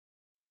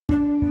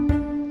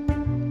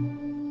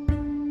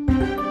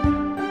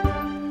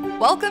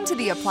Welcome to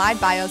the Applied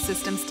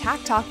Biosystems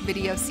Taq Talk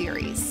video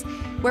series,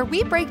 where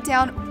we break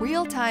down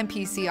real-time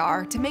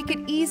PCR to make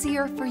it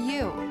easier for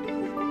you.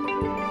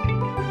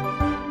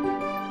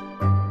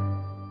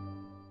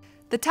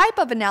 The type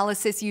of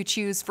analysis you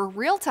choose for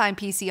real-time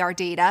PCR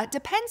data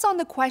depends on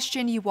the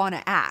question you want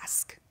to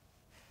ask.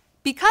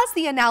 Because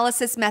the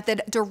analysis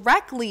method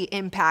directly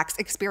impacts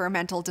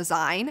experimental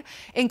design,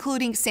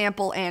 including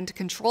sample and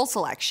control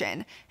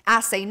selection,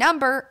 assay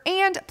number,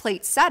 and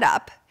plate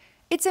setup,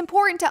 it's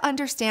important to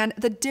understand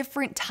the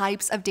different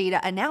types of data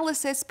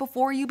analysis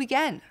before you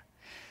begin.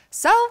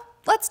 So,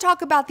 let's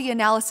talk about the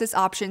analysis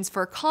options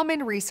for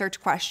common research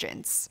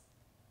questions.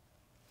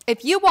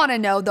 If you want to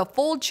know the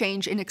fold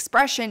change in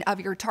expression of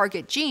your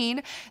target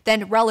gene,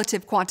 then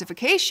relative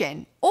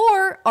quantification,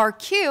 or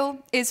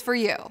RQ, is for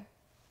you.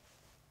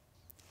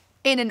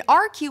 In an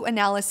RQ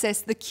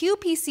analysis, the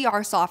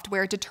qPCR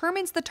software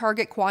determines the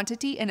target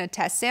quantity in a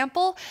test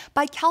sample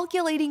by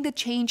calculating the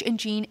change in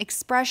gene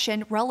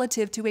expression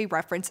relative to a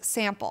reference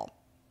sample.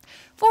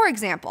 For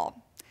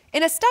example,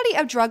 in a study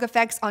of drug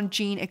effects on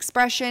gene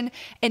expression,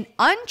 an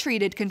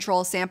untreated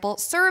control sample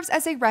serves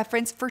as a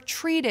reference for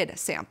treated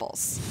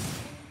samples.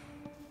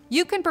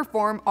 You can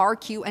perform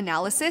RQ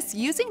analysis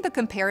using the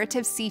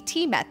comparative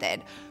CT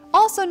method,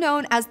 also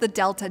known as the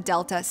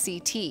delta-delta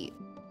CT,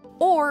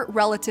 or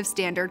relative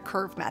standard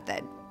curve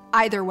method.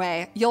 Either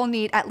way, you'll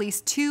need at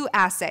least two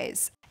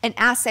assays, an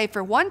assay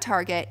for one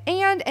target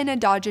and an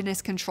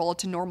endogenous control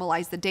to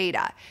normalize the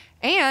data,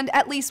 and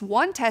at least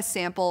one test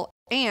sample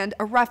and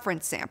a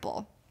reference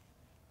sample.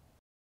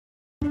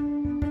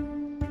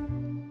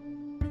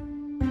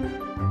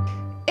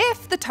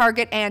 If the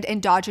target and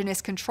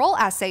endogenous control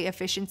assay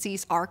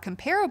efficiencies are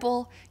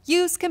comparable,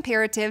 use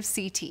comparative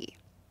CT.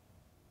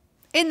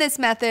 In this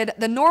method,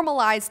 the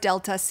normalized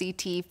delta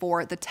CT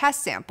for the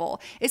test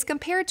sample is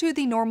compared to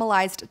the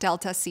normalized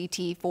delta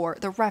CT for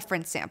the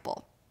reference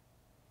sample.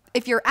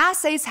 If your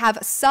assays have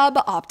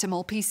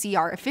suboptimal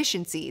PCR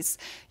efficiencies,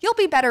 you'll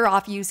be better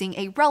off using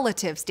a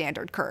relative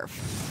standard curve.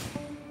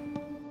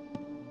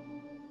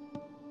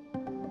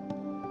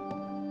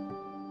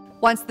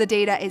 Once the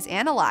data is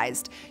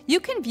analyzed, you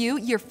can view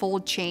your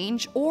fold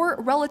change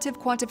or relative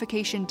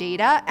quantification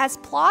data as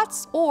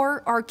plots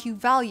or RQ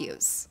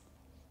values.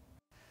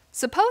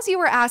 Suppose you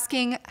were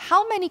asking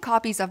how many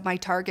copies of my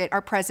target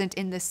are present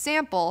in this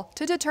sample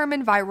to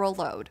determine viral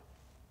load.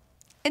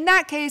 In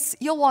that case,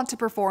 you'll want to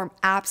perform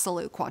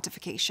absolute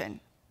quantification.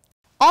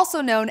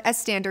 Also known as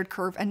standard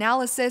curve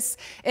analysis,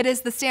 it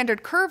is the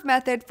standard curve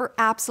method for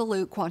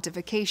absolute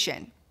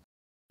quantification.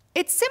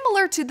 It's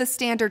similar to the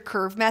standard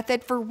curve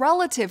method for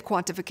relative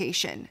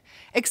quantification,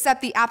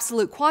 except the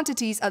absolute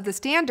quantities of the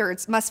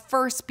standards must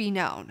first be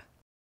known.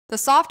 The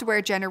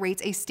software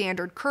generates a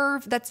standard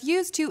curve that's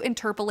used to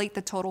interpolate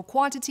the total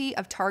quantity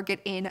of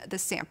target in the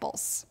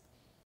samples.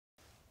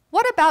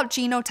 What about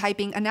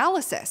genotyping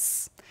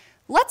analysis?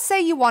 Let's say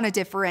you want to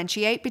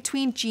differentiate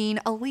between gene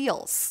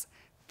alleles.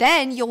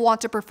 Then you'll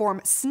want to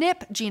perform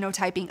SNP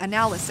genotyping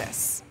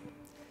analysis.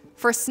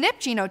 For SNP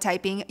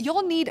genotyping,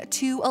 you'll need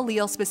two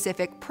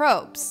allele-specific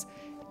probes,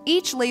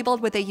 each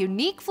labeled with a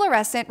unique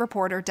fluorescent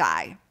reporter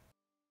dye.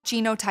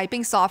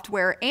 Genotyping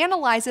software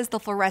analyzes the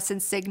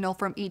fluorescence signal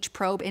from each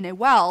probe in a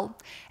well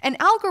and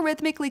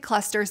algorithmically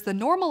clusters the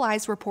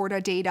normalized reporter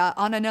data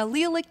on an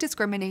allelic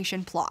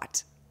discrimination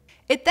plot.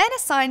 It then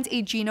assigns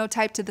a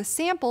genotype to the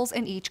samples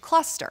in each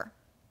cluster.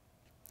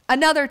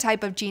 Another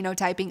type of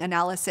genotyping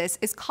analysis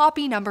is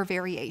copy number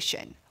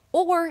variation,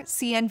 or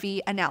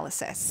CNV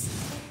analysis.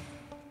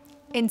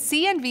 In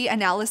CNV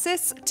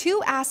analysis,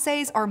 two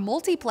assays are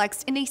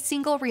multiplexed in a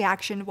single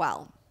reaction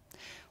well.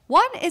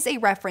 One is a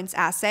reference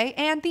assay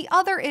and the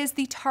other is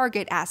the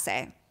target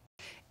assay.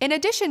 In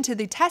addition to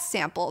the test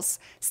samples,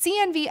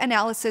 CNV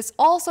analysis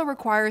also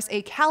requires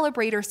a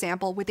calibrator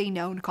sample with a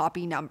known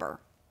copy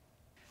number.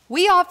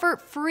 We offer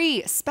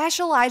free,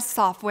 specialized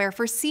software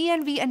for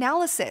CNV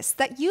analysis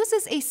that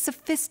uses a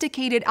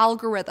sophisticated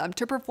algorithm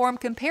to perform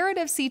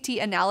comparative CT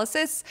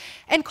analysis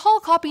and call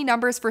copy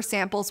numbers for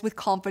samples with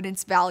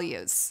confidence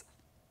values.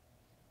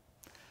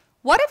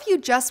 What if you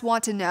just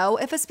want to know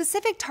if a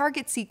specific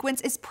target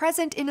sequence is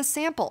present in a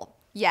sample?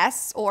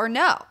 Yes or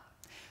no?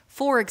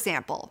 For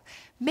example,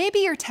 maybe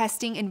you're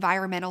testing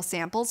environmental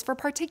samples for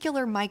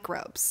particular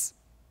microbes.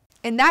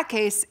 In that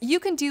case, you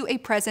can do a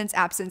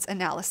presence-absence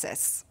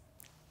analysis.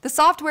 The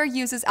software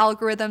uses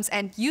algorithms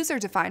and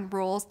user-defined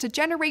rules to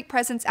generate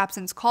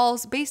presence-absence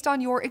calls based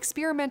on your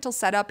experimental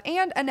setup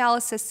and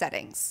analysis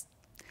settings.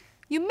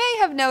 You may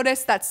have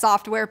noticed that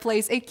software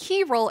plays a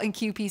key role in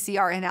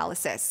qPCR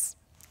analysis.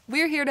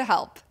 We're here to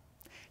help.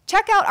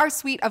 Check out our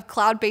suite of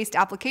cloud-based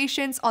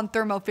applications on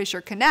Thermo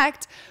Fisher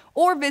Connect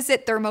or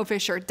visit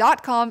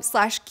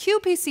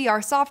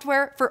thermofisher.com/qPCR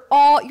software for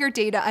all your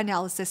data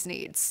analysis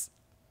needs.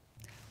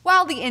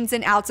 While the ins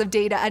and outs of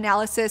data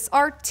analysis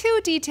are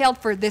too detailed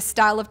for this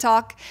style of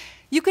talk,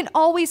 you can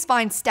always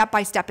find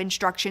step-by-step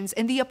instructions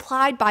in the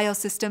Applied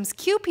Biosystems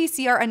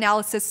qPCR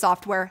analysis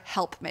software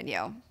help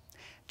menu.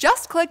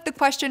 Just click the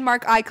question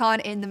mark icon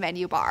in the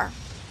menu bar.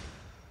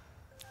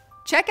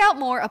 Check out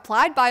more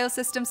Applied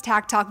Biosystems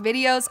Taq Talk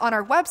videos on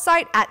our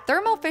website at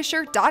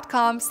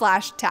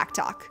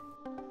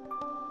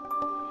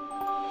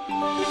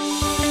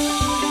thermofisher.com/taqtalk.